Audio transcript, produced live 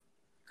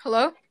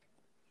Hello?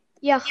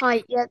 Yeah,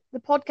 hi. Yeah, the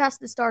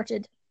podcast has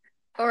started.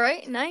 All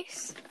right,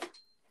 nice.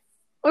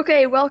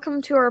 Okay,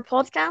 welcome to our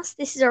podcast.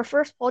 This is our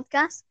first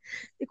podcast.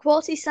 The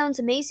quality sounds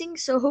amazing,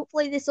 so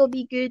hopefully this will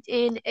be good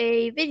in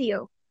a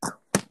video.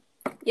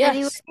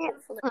 Anyway, Yes.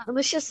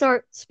 let's just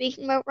start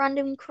speaking about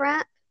random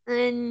crap,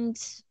 and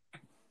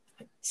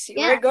See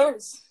where yeah, it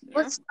goes.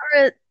 let's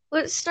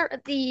start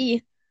at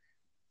the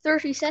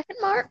 30-second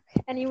mark.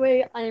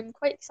 Anyway, I'm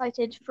quite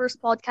excited.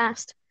 First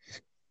podcast,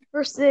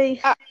 first day.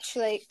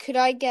 Actually, could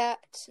I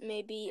get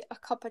maybe a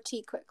cup of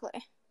tea quickly?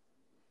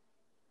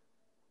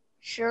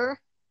 Sure.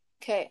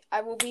 Okay,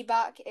 I will be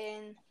back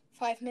in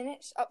 5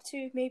 minutes. Up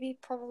to maybe,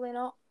 probably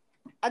not.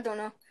 I don't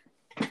know.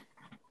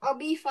 I'll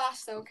be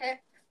fast, okay?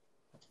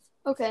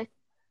 Okay.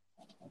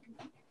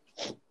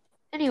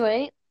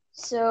 Anyway,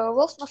 so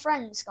whilst my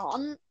friend's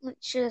gone,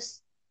 let's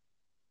just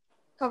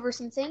cover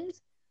some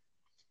things.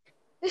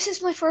 This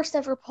is my first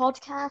ever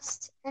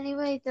podcast.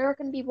 Anyway, there are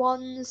going to be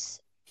ones.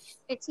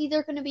 It's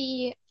either going to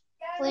be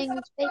playing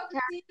with fake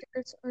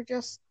characters or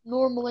just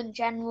normal in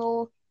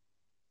general.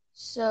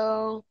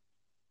 So,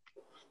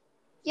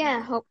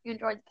 yeah, hope you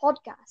enjoyed the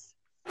podcast.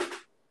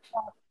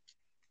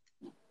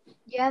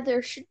 Yeah,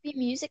 there should be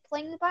music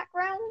playing in the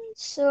background,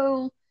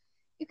 so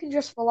you can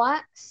just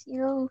relax,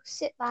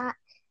 sit back,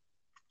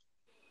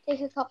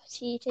 take a cup of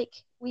tea, take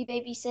wee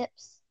baby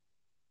sips,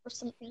 or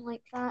something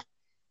like that.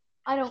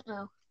 I don't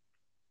know.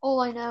 All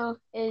I know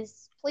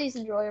is please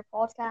enjoy your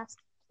podcast.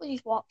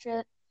 Please watch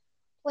it.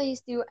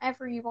 Please do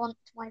whatever you want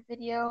to my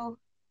video.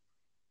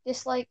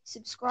 Dislike,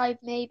 subscribe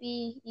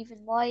maybe,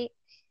 even like,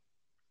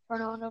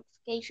 turn on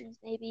notifications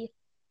maybe,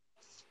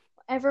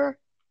 whatever.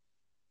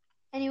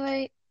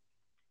 Anyway,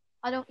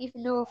 I don't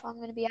even know if I'm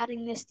going to be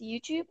adding this to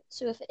YouTube,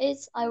 so if it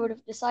is, I would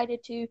have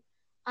decided to.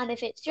 And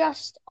if it's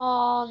just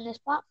on this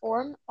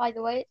platform, by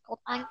the way, it's called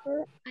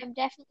Anchor, I'm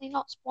definitely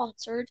not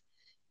sponsored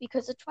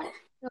because a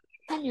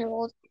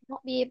 10-year-old would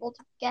not be able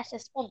to get a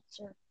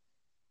sponsor.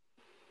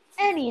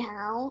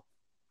 Anyhow,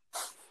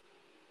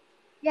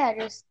 yeah,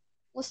 just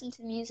listen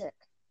to the music.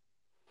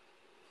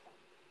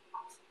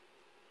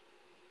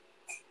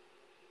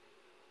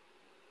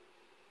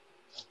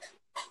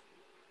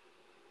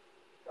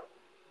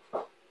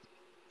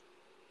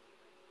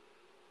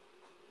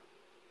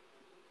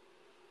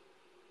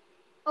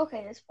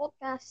 Okay, this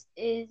podcast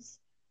is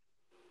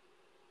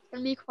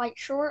going to be quite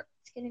short.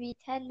 It's going to be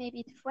 10,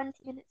 maybe 20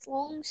 minutes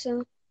long,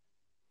 so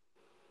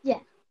yeah.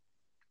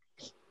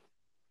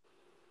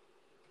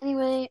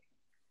 Anyway,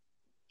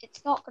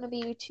 it's not going to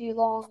be too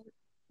long.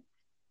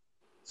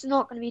 It's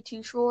not going to be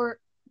too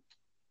short.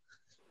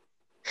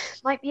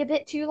 Might be a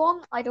bit too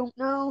long, I don't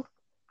know.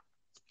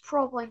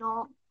 Probably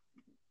not.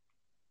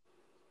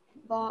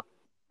 But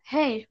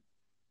hey,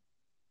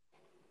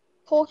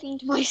 talking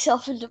to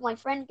myself until my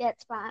friend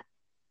gets back.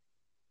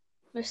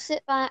 Just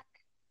sit back,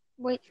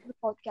 wait for the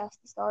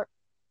podcast to start.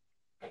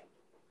 I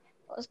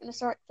was going to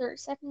start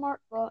 30-second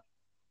mark, but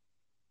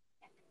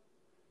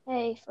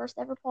hey, first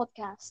ever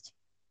podcast.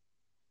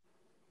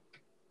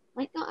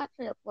 Might not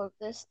actually upload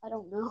this, I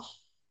don't know.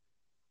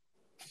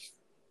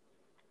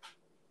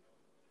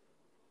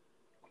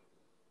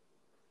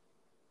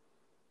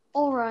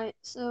 Alright,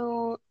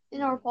 so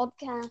in our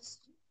podcast,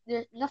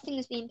 nothing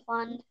is being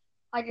planned.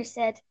 I just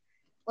said,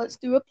 let's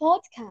do a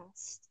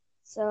podcast.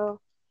 So,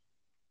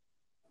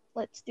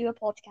 let's do a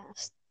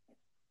podcast,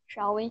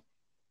 shall we?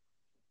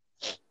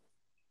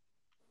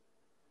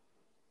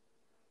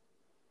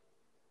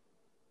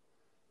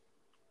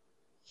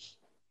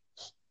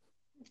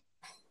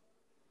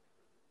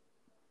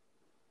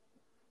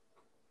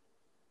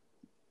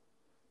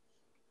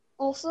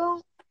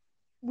 Also,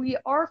 we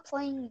are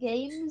playing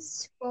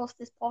games whilst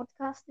this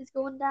podcast is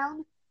going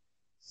down.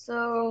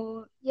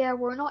 So, yeah,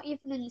 we're not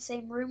even in the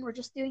same room, we're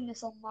just doing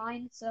this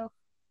online. So,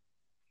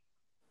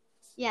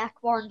 yeah,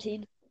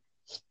 quarantine.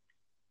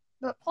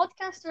 But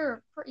podcasts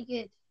are pretty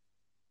good,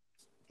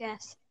 I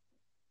guess.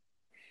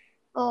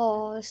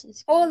 Oh, this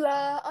is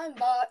Hola, I'm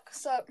back.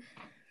 So,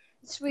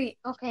 sweet.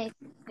 Okay.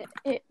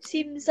 It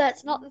seems that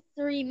it's not the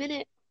 3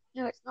 minute.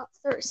 No, it's not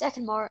the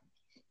 30-second mark.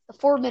 The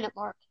 4 minute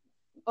mark.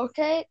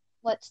 Okay,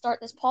 let's start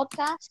this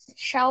podcast,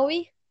 shall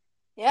we?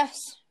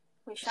 yes,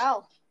 we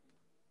shall.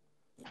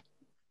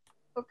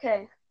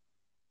 Okay.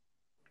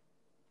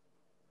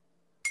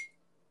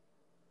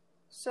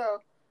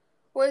 So,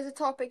 what is the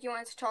topic you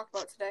wanted to talk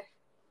about today?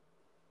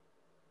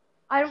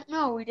 I don't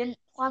know. We didn't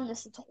plan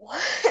this at all.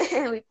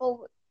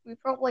 we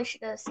probably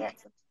should have set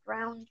some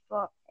ground,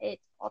 but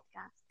it's a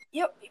podcast.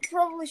 Yep, you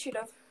probably should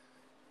have.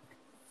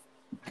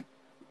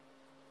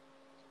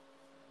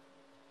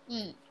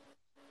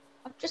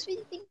 I've just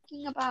been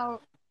thinking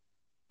about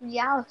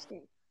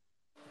reality.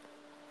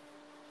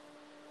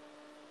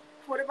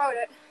 What about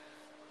it?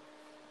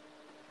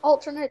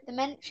 Alternate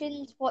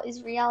dimensions. What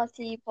is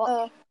reality?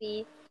 What could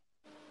be?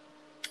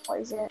 What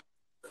is it?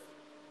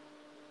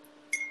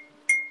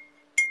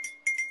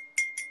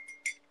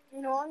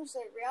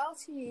 Honestly,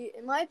 reality,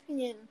 in my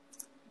opinion,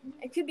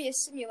 it could be a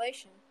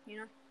simulation,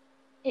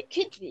 It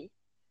could be.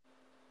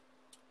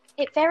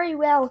 It very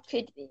well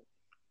could be.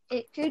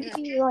 It could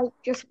be like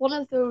just one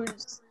of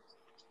those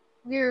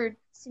weird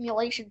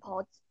simulation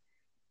pods.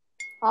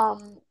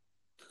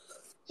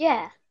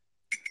 Yeah.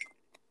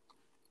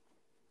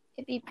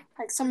 It'd be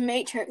Like some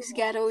Matrix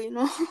ghetto, you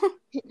know?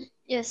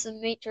 yeah, some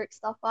Matrix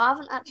stuff. But I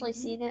haven't actually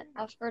seen it.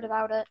 I've heard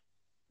about it.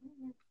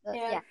 But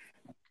yeah.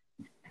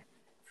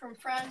 From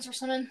friends or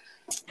something.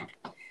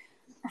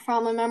 Or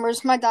family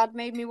members. My dad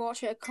made me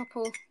watch it a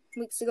couple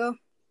weeks ago.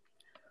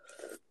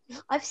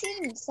 I've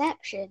seen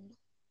Inception.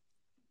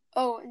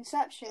 Oh,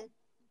 Inception.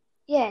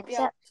 Yeah,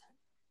 Inception.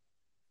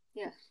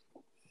 Yeah.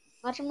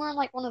 Imagine we're in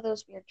like one of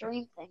those weird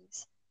dream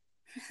things.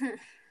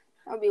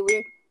 That'd be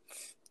weird.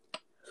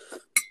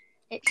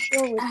 It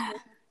sure would.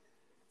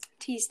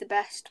 T's the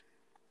best.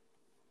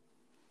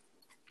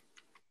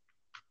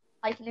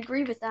 I can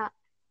agree with that.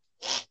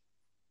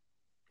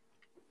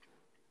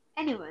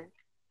 Anyway,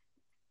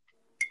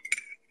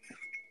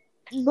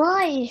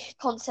 my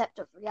concept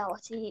of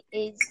reality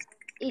is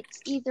it's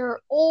either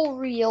all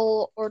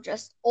real or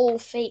just all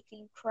fake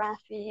and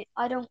crappy.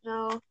 I don't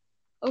know.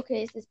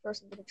 Okay, is this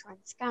person going to try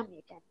and scam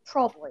me again?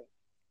 Probably.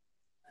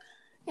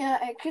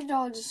 Yeah, it could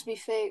all just be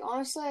fake.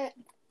 Honestly,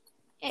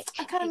 I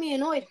kind of be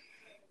annoyed.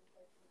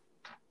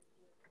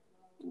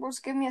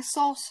 Just give me a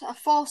false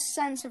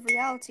sense of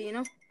reality, you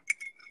know?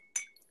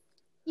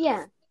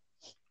 Yeah.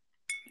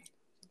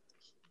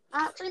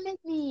 Actually made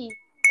me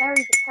very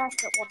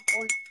depressed at one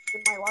point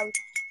in my life.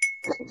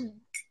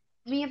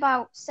 Me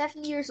about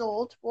 7 years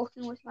old,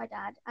 walking with my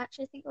dad.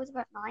 Actually, I think I was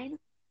about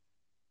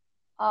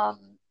 9.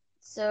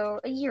 So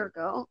a year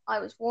ago, I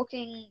was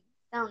walking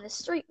down the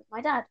street with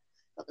my dad.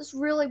 Got this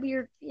really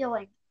weird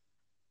feeling,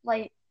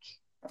 like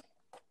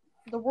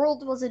the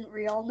world wasn't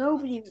real,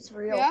 nobody was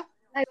real. Yeah.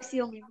 I was the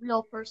only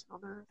real person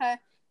on Earth. Hey.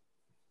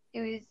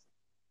 It was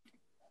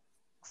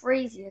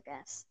crazy, I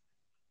guess.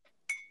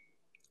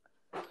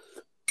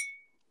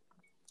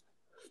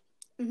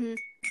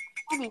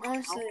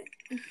 Honestly,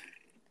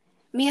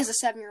 me as a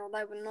 7-year-old,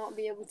 I would not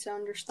be able to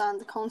understand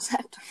the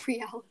concept of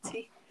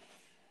reality.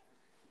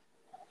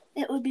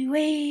 It would be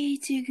way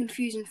too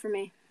confusing for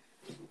me.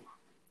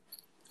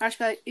 I'd just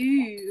be like,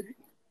 ooh,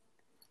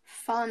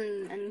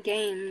 fun and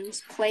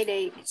games, play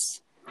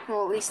dates.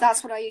 Well, at least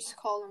that's what I used to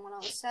call them when I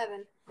was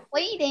 7.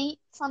 Play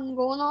dates. I'm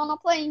going on a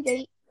play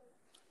date.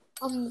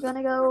 I'm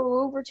gonna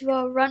go over to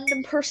a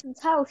random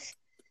person's house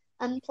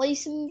and play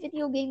some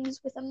video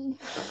games with them.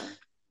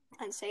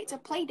 And say it's a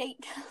play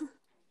date.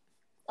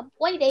 A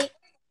play date.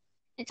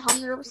 It's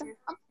 100%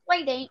 a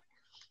play date.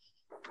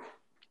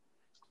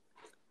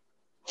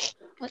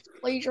 Let's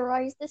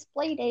plagiarize this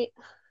play date.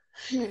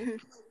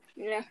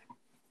 Yeah.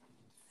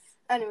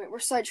 Anyway, we're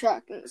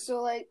sidetracking.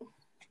 So, like,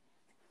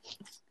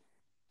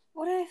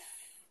 what if,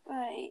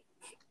 like,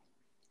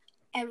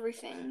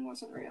 everything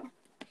wasn't real?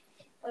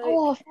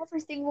 Like, if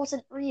everything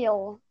wasn't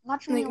real.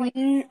 Imagine like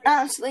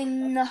absolutely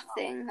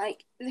nothing.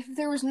 Like, if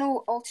there was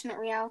no alternate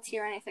reality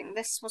or anything,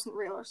 this wasn't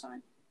real or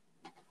something.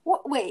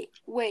 What? Wait.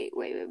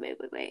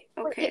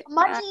 Okay.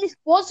 Imagine this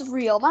was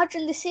real.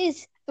 Imagine this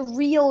is the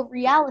real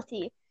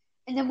reality.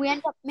 And then we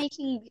end up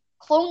making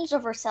clones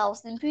of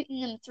ourselves and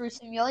putting them through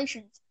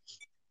simulations.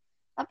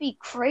 That'd be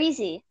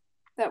crazy.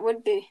 That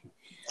would be.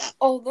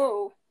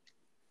 Although,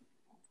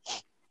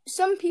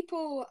 some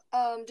people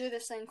do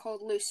this thing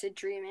called lucid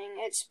dreaming.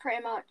 It's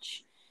pretty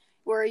much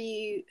where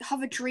you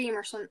have a dream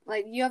or something.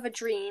 Like, you have a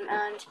dream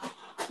and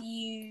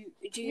you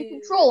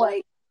control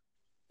it.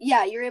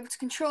 Yeah, you're able to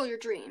control your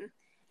dream.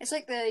 It's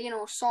like the,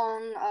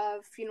 song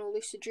of,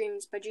 Lucid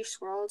Dreams by Juice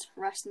WRLD,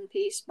 rest in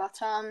peace. But,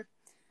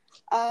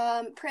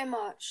 pretty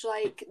much,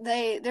 like,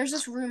 there's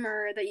this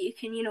rumor that you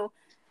can,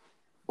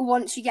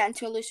 once you get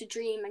into a lucid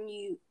dream and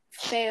you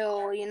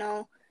fail,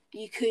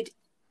 you could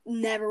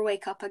never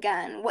wake up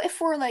again. What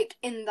if we're, like,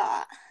 in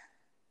that?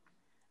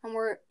 And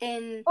we're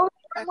in...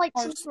 like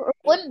some sort of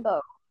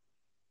limbo.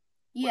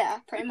 Yeah,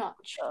 pretty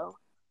much.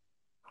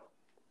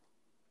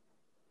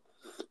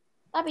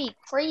 That'd be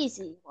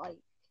crazy, like.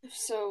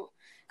 So,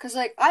 because,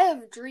 like, I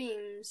have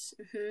dreams,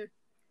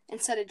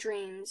 instead of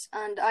dreams,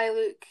 and I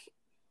look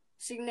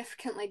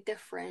significantly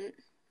different.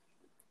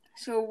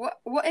 So,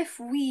 what if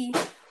we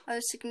are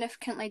a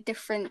significantly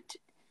different,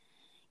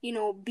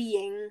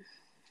 being,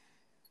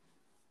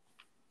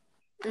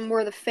 and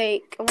we're the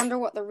fake? I wonder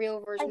what the real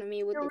version of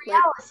me would look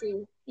like.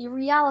 The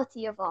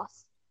reality of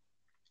us.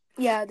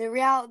 Yeah, the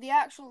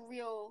actual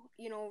real,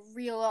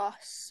 real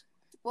us.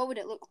 What would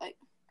it look like?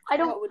 I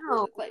don't know. What would it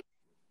look like?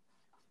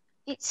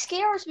 It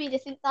scares me to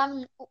think that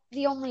I'm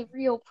the only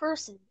real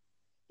person,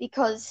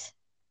 because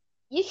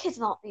you could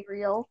not be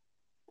real.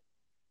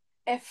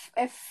 If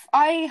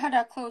I had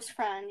a close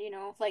friend,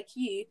 like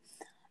you,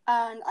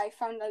 and I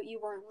found out you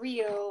weren't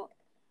real,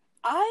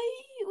 I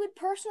would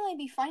personally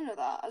be fine with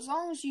that. As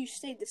long as you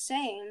stayed the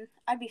same,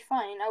 I'd be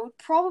fine. I would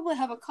probably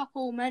have a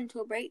couple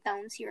mental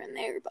breakdowns here and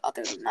there, but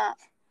other than that,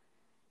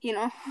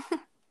 Yeah,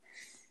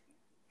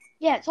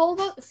 it's all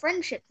about the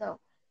friendship, though.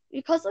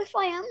 Because if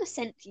I am a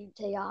sentient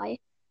AI,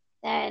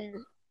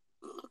 then,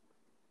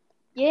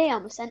 yeah,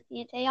 I'm a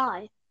sentient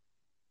AI.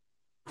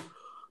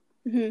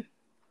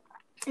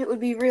 It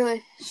would be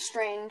really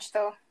strange,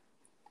 though.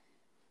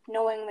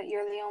 knowing that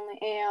you're the only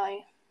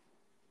AI.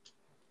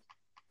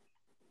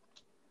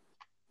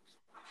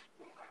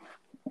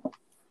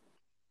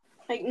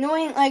 Like,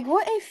 knowing, like,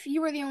 what if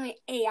you were the only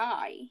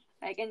AI,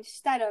 like,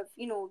 instead of,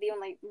 the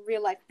only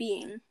real-life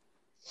being?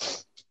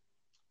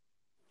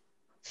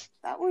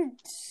 That would...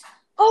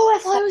 Oh,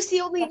 if I was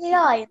the only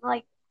AI,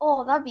 like,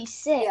 oh, that'd be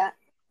sick. Yeah.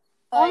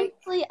 Like,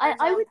 honestly,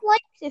 I would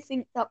like to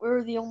think that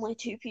we're the only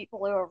two people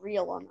who are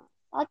real on it.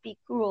 That'd be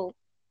cool.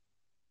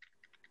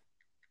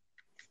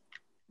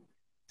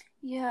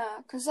 Yeah,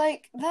 because,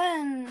 like,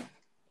 then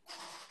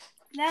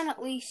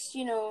at least,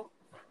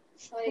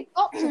 like...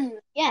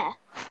 Yeah.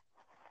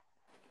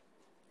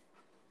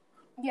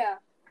 Yeah.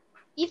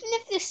 Even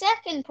if the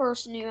second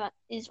person who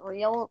is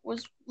real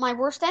was my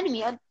worst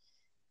enemy,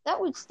 that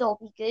would still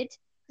be good.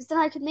 Because then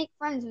I could make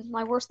friends with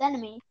my worst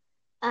enemy.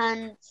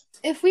 And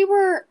if we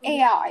were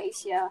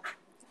AIs,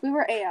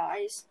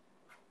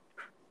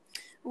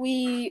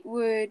 we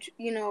would,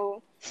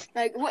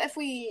 like, what if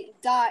we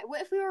died?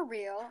 What if we were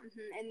real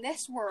in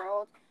this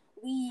world?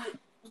 We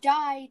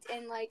died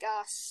in, like,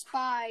 a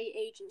spy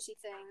agency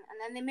thing, and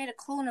then they made a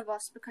clone of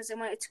us because they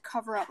wanted to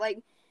cover up,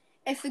 like,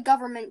 if the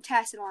government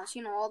tested on us,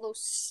 all those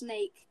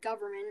snake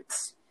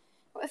governments.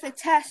 What if they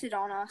tested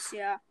on us?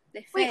 Yeah,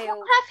 they failed. Wait,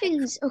 what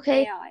happens?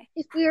 Okay, AI.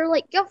 if we are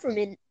like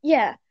government,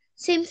 yeah,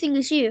 same thing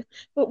as you,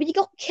 but we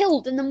got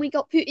killed and then we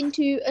got put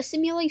into a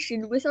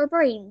simulation with our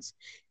brains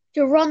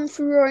to run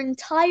through our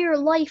entire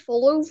life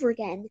all over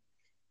again.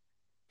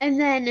 And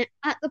then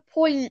at the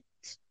point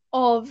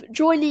of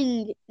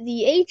joining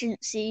the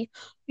agency,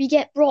 we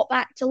get brought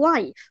back to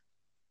life.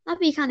 That'd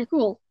be kind of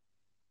cool.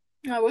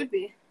 That would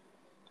be.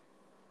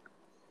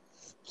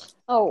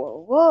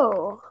 Oh,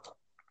 whoa.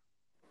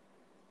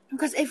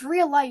 Because if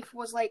real life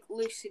was like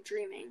lucid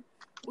dreaming,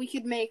 we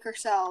could make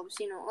ourselves,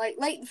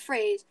 like the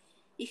phrase,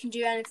 you can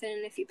do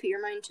anything if you put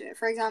your mind to it.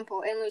 For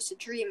example, in lucid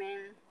dreaming,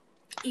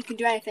 you can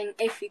do anything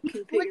if you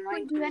can put your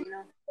mind to it,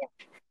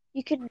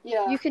 You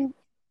can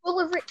pull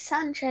a Rick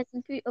Sanchez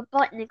and put a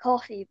butt in a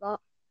coffee,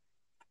 but...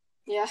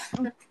 Yeah.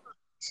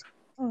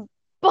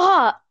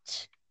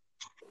 But...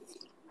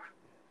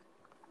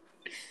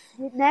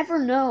 you'd never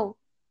know.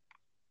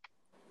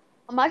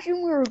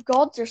 Imagine we were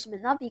gods or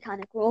something, that'd be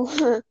kind of cool.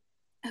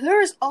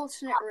 There's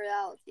alternate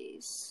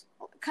realities.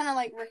 Kind of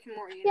like Rick and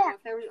Morty, Yeah,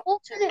 if there was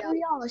alternate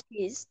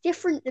realities,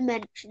 different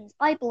dimensions.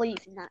 I believe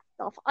in that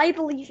stuff. I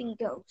believe in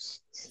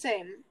ghosts.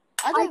 Same.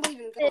 I don't believe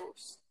in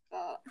ghosts,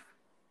 but...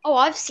 Oh,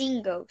 I've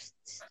seen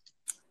ghosts.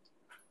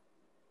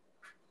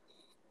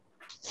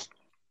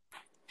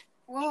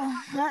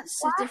 Well,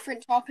 that's a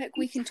different topic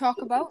we can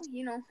talk about.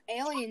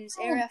 Aliens,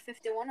 Area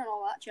 51 and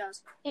all that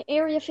jazz.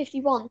 Area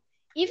 51.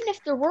 Even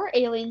if there were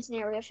aliens in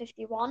Area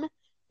 51,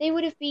 they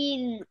would have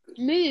been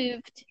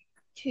moved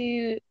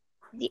to...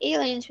 the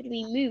aliens would have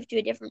been moved to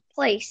a different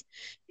place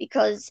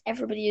because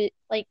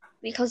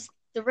because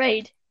the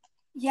raid.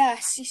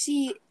 Yes, you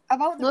see,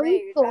 about the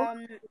raid,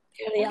 we're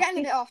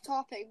getting a bit off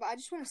topic, but I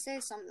just want to say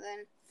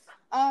something.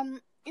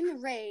 In the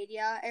raid,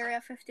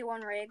 Area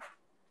 51 raid,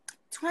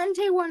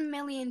 21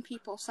 million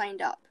people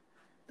signed up,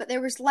 but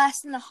there was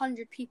less than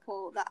 100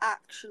 people that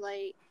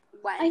actually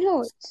went. I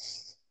know.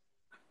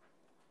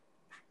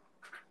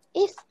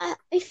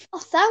 If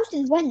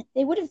 1,000 went,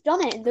 they would have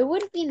done it, and they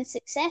would have been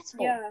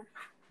successful. Yeah.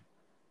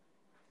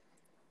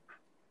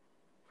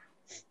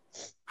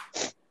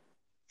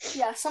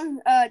 Yeah,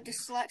 some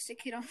dyslexic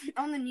kid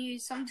on the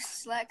news, some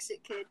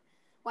dyslexic kid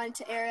went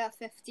to Area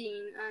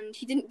 15, and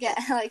he didn't get,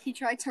 he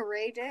tried to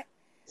raid it,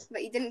 but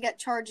he didn't get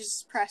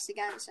charges pressed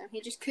against him. He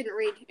just couldn't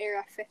raid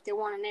Area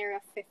 51 and Area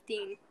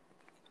 15.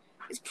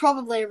 It's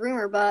probably a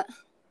rumor, but...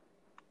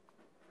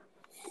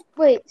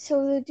 Wait,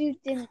 so the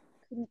dude couldn't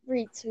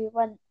read, so he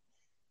went...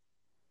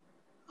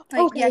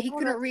 he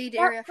couldn't read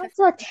Area 15. That's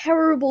a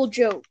terrible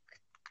joke.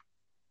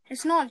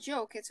 It's not a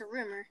joke, it's a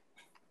rumor.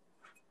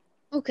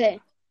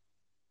 Okay.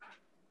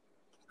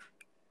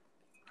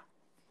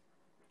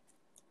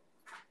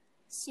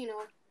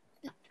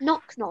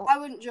 Knock, knock. I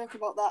wouldn't joke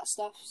about that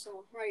stuff,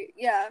 so, right,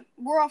 yeah.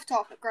 We're off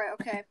topic, right,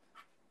 okay.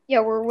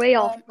 Yeah, we're way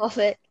off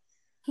topic.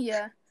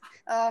 Yeah.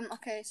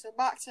 Okay, so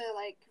back to,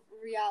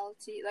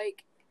 reality,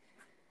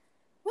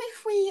 what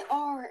if we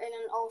are in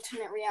an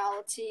alternate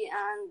reality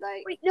and,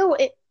 Wait, no,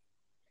 even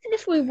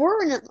if we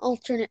were in an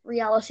alternate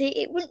reality,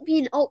 it wouldn't be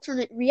an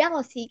alternate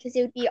reality because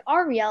it would be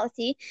our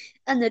reality,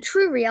 and the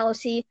true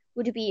reality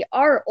would be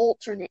our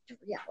alternate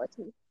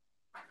reality.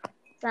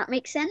 Does that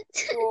make sense?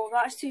 Well,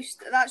 that's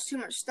too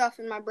much stuff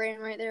in my brain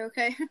right there,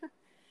 okay?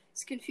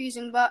 It's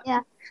confusing, but...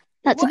 Yeah,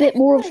 that's a bit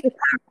more of the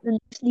path than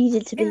it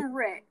needed to be. In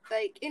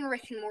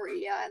Rick and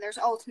Morty, there's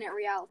alternate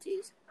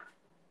realities.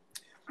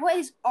 What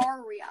is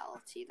our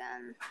reality,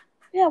 then?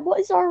 Yeah, what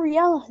is our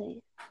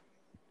reality?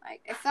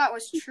 If that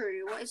was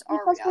true, what is our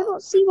reality? Because we're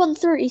not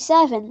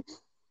C-137.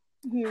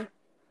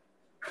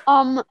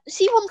 Mm-hmm.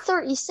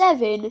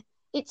 C-137,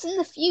 it's in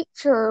the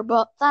future,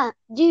 but that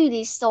dude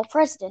is still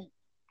president.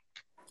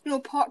 No,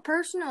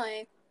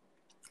 personally,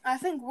 I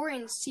think we're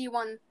in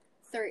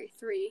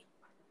C-133.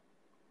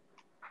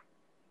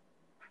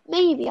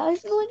 Maybe. I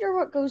have no idea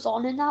what goes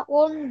on in that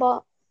one,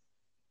 but...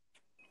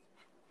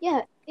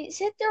 Yeah, it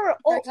said there are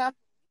For example,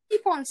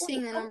 keep on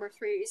seeing the number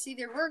 3. It's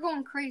either we're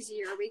going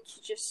crazy or we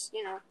could just,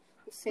 we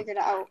figured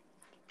it out.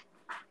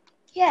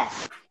 Yeah.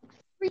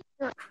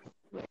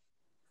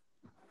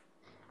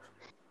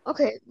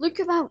 Okay, look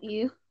about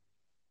you.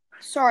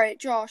 Sorry,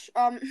 Josh.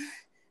 The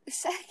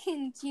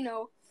second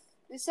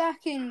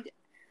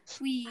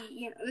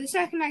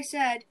I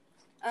said,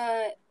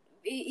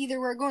 either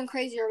we're going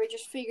crazy or we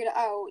just figured it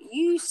out,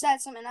 you said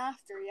something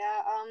after,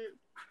 yeah?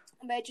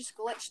 But it just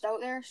glitched out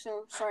there,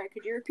 so sorry,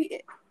 could you repeat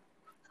it?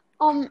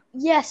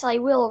 Yes, I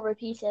will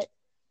repeat it.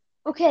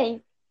 Okay,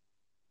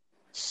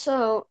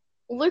 so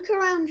look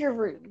around your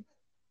room.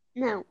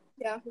 Now,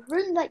 Yeah. the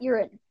room that you're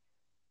in,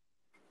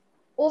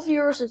 of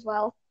yours as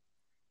well.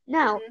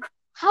 Now,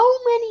 how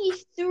many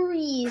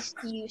 3s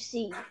do you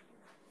see?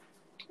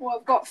 Well,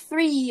 I've got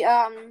 3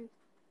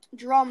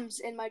 drums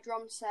in my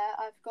drum set.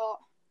 I've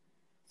got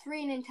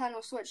 3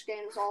 Nintendo Switch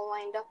games all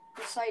lined up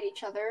beside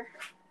each other.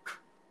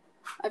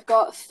 I've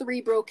got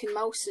 3 broken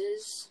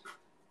mouses.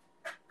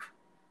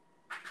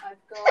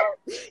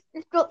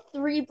 You've got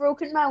 3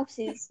 broken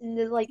mouses in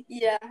the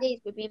days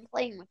we've been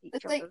playing with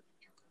each other.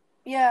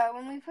 Yeah,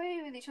 when we play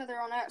with each other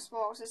on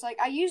Xbox, it's like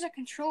I use a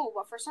control,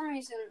 but for some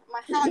reason my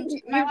hand,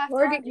 my left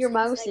hand, your just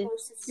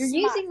mouses. You're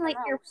using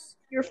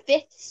your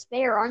 5th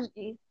spare, aren't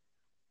you?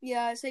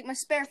 Yeah, it's like my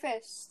spare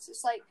fist.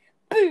 It's like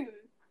boom,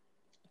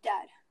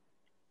 dead.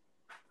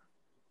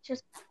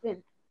 Just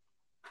boom.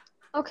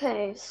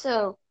 Okay,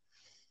 so.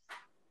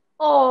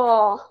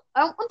 Oh,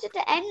 I don't want it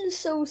to end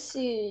so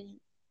soon.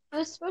 It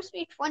was supposed to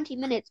be 20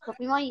 minutes, but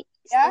we might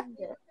extend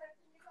it.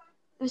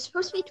 It was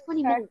supposed to be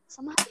 20 minutes.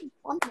 I'm having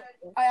fun with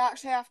it. I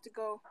actually have to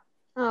go.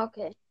 Oh,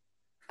 okay.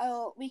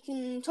 We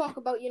can talk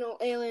about,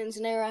 aliens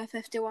and Area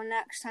 51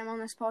 next time on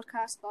this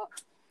podcast, but...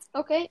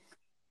 Okay.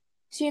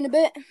 See you in a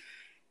bit.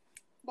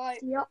 Bye.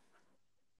 See ya.